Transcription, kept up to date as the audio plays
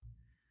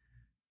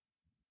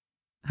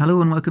Hello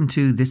and welcome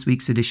to this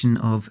week's edition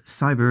of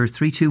Cyber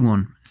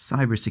 321,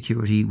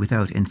 Cybersecurity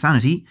Without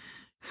Insanity,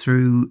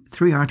 through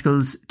 3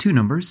 articles, 2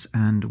 numbers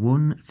and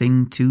 1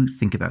 thing to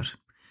think about.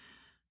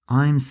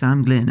 I'm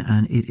Sam Glynn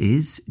and it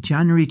is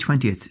January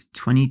 20th,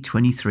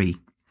 2023.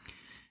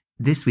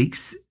 This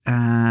week's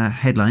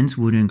headlines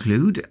would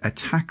include: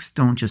 attacks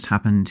don't just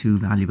happen to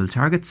valuable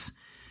targets,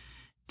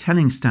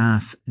 telling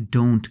staff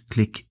don't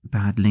click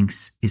bad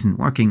links isn't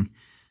working,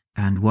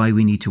 and why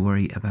we need to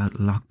worry about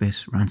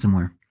Lockbit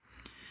ransomware.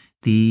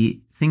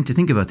 The thing to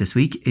think about this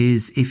week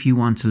is if you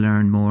want to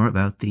learn more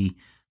about the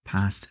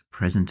past,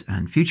 present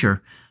and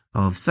future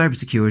of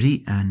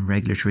cybersecurity and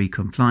regulatory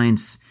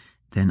compliance,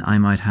 then I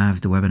might have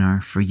the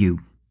webinar for you.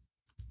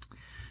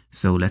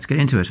 So let's get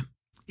into it.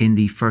 In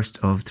the first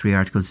of 3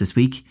 articles this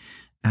week,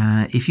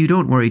 if you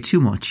don't worry too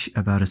much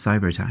about a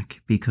cyber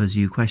attack because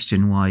you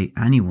question why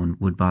anyone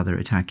would bother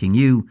attacking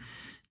you,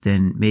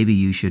 then maybe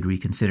you should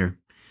reconsider.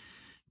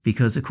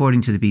 Because according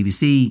to the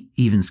BBC,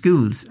 even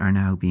schools are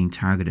now being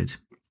targeted.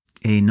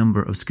 A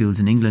number of schools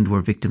in England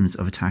were victims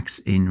of attacks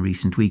in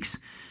recent weeks,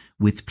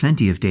 with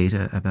plenty of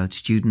data about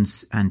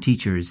students and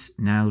teachers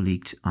now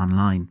leaked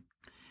online.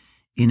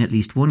 In at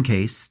least one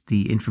case,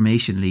 the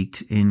information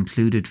leaked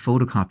included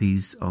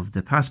photocopies of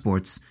the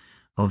passports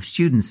of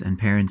students and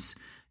parents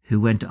who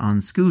went on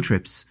school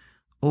trips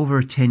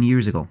over 10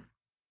 years ago.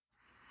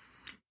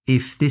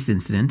 If this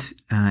incident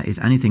is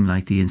anything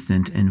like the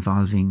incident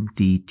involving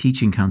the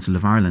Teaching Council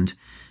of Ireland,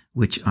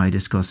 which I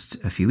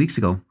discussed a few weeks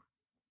ago,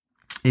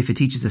 if it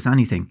teaches us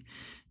anything,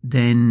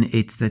 then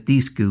it's that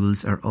these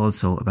schools are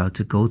also about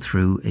to go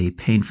through a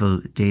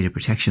painful data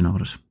protection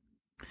audit.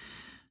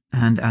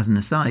 And as an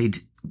aside,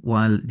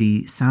 while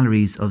the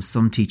salaries of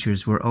some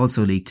teachers were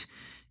also leaked,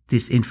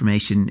 this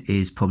information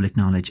is public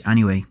knowledge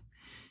anyway.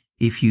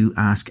 If you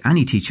ask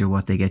any teacher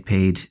what they get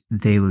paid,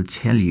 they will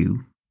tell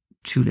you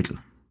too little.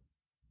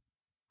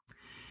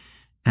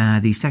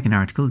 The second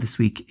article this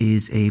week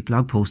is a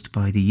blog post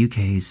by the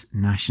UK's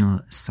National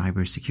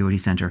Cyber Security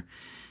Centre,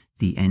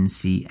 the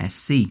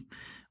NCSC,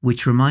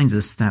 which reminds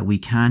us that we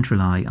can't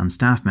rely on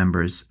staff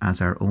members as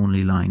our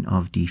only line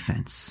of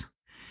defence.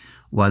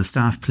 While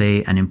staff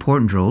play an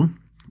important role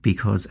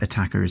because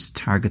attackers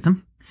target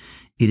them,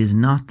 it is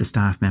not the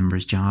staff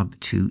member's job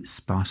to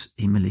spot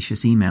a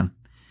malicious email.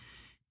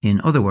 In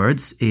other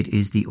words, it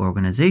is the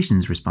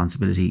organisation's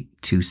responsibility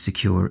to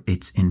secure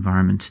its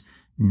environment,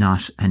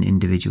 not an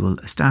individual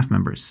staff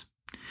member's.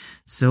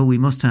 So we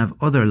must have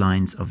other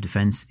lines of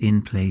defence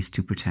in place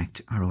to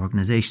protect our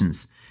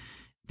organisations.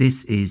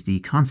 This is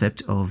the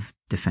concept of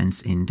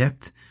defence in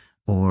depth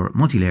or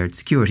multi-layered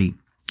security,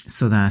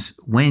 so that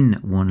when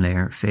one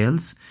layer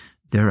fails,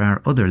 there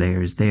are other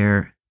layers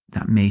there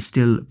that may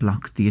still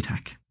block the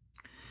attack.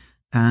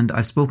 And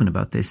I've spoken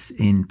about this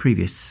in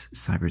previous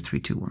Cyber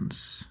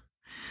 321s.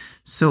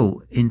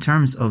 So, in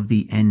terms of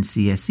the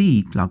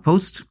NCSC blog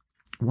post,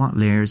 what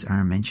layers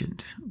are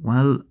mentioned?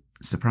 Well,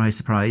 surprise,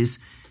 surprise,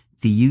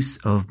 the use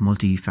of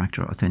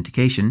multi-factor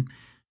authentication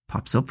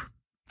pops up.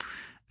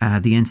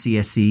 The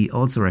NCSC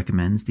also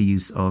recommends the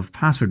use of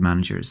password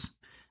managers,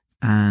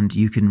 and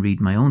you can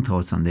read my own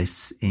thoughts on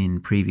this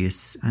in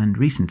previous and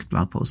recent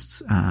blog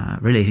posts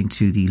relating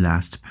to the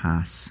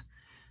LastPass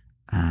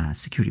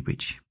security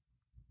breach.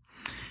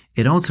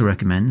 It also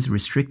recommends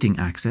restricting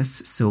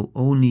access so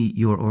only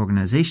your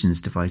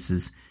organization's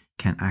devices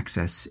can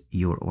access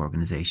your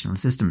organizational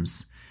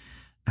systems.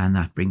 And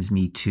that brings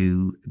me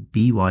to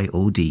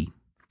BYOD,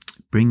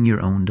 bring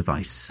your own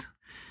device.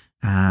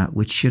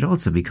 Which should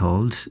also be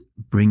called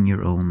Bring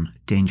Your Own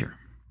Danger.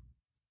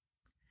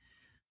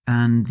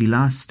 And the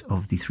last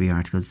of the 3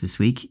 articles this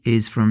week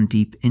is from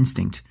Deep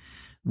Instinct,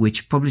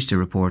 which published a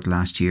report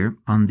last year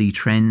on the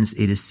trends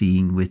it is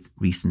seeing with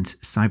recent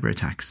cyber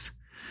attacks.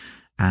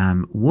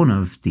 One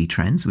of the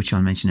trends, which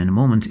I'll mention in a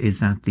moment, is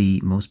that the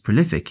most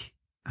prolific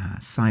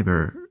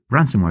cyber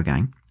ransomware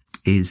gang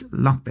is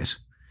Lockbit.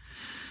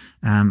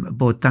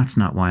 But that's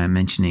not why I'm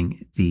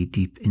mentioning the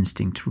Deep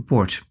Instinct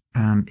report.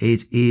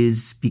 It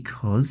is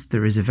because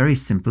there is a very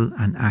simple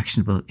and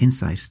actionable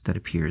insight that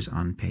appears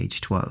on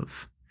page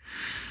 12.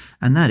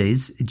 And that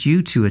is,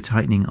 due to a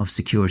tightening of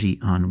security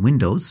on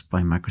Windows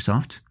by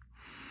Microsoft,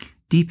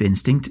 Deep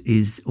Instinct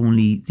is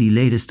only the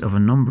latest of a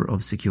number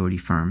of security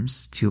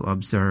firms to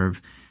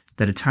observe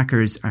that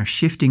attackers are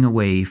shifting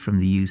away from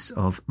the use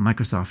of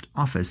Microsoft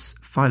Office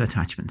file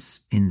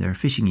attachments in their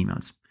phishing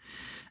emails,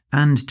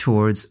 and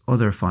towards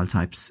other file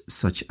types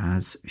such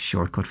as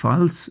shortcut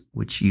files,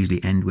 which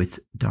usually end with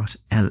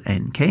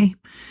 .lnk,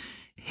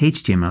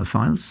 HTML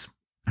files,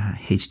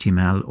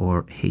 HTML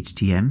or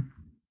HTM,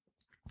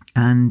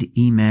 and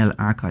email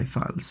archive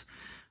files,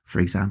 for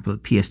example,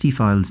 PST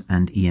files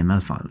and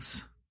EML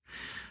files.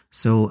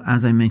 So,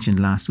 as I mentioned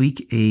last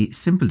week, a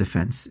simple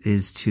defense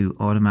is to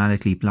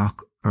automatically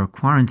block or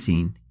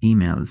quarantine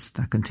emails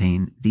that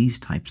contain these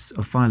types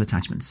of file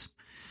attachments.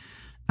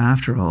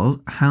 After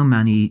all, how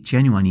many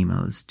genuine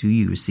emails do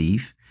you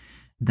receive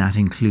that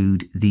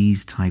include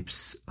these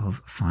types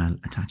of file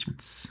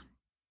attachments?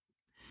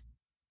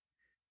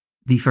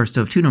 The first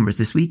of 2 numbers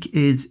this week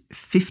is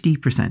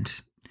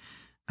 50%.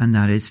 and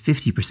that is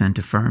 50%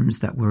 of firms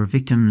that were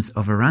victims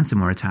of a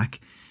ransomware attack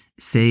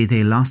say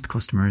they lost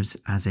customers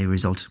as a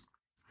result.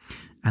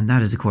 And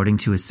that is according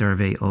to a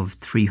survey of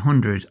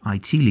 300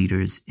 IT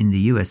leaders in the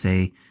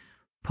USA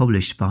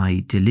published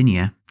by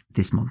Delinea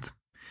this month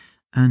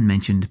and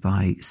mentioned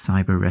by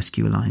Cyber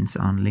Rescue Alliance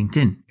on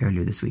LinkedIn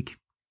earlier this week.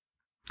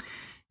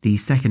 The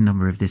second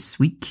number of this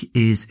week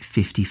is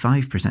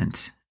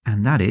 55%,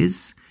 and that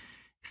is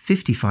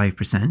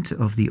 55%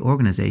 of the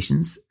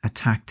organisations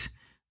attacked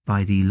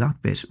by the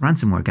Lockbit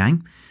ransomware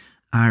gang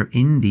are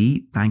in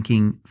the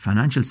banking,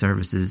 financial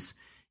services,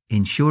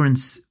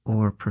 insurance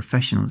or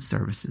professional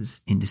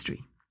services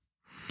industry.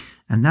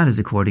 And that is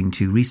according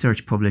to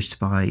research published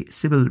by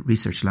Sybil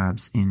Research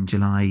Labs in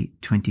July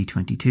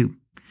 2022.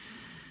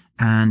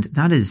 And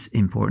that is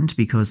important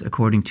because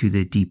according to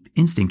the Deep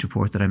Instinct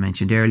report that I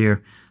mentioned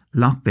earlier,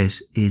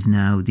 Lockbit is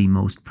now the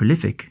most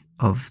prolific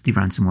of the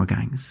ransomware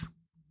gangs.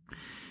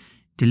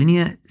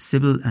 Delinea,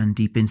 Sybil and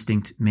Deep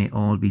Instinct may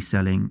all be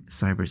selling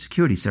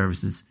cybersecurity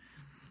services,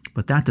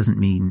 but that doesn't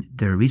mean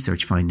their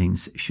research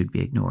findings should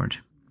be ignored.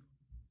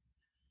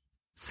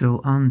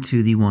 So on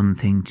to the one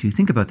thing to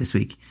think about this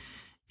week.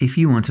 If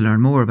you want to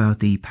learn more about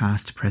the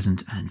past,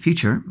 present and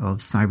future of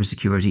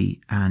cybersecurity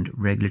and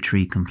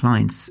regulatory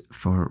compliance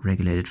for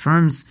regulated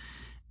firms,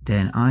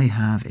 then I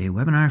have a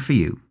webinar for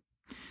you.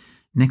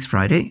 Next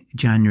Friday,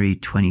 January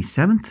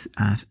 27th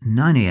at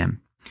 9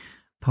 a.m,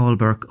 Paul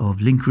Burke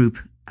of Link Group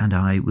and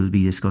I will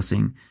be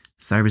discussing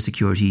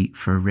cybersecurity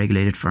for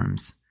regulated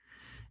firms.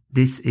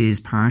 This is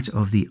part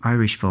of the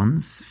Irish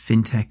Funds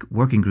FinTech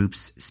Working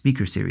Group's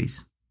speaker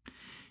series.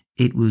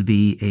 It will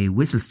be a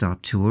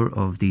whistle-stop tour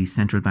of the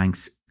central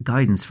bank's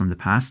guidance from the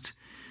past,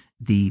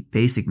 the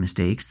basic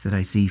mistakes that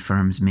I see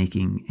firms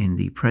making in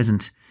the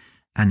present,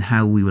 and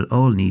how we will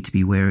all need to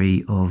be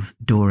wary of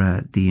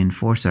DORA the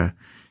Enforcer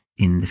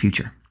in the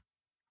future.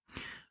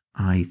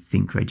 I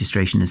think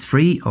registration is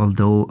free,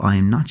 although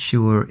I'm not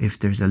sure if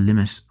there's a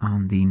limit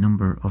on the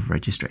number of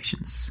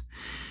registrations.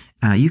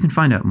 You can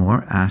find out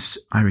more at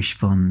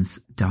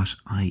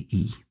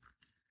irishfunds.ie.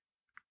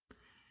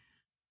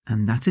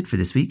 And that's it for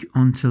this week.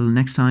 Until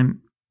next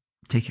time,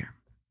 take care.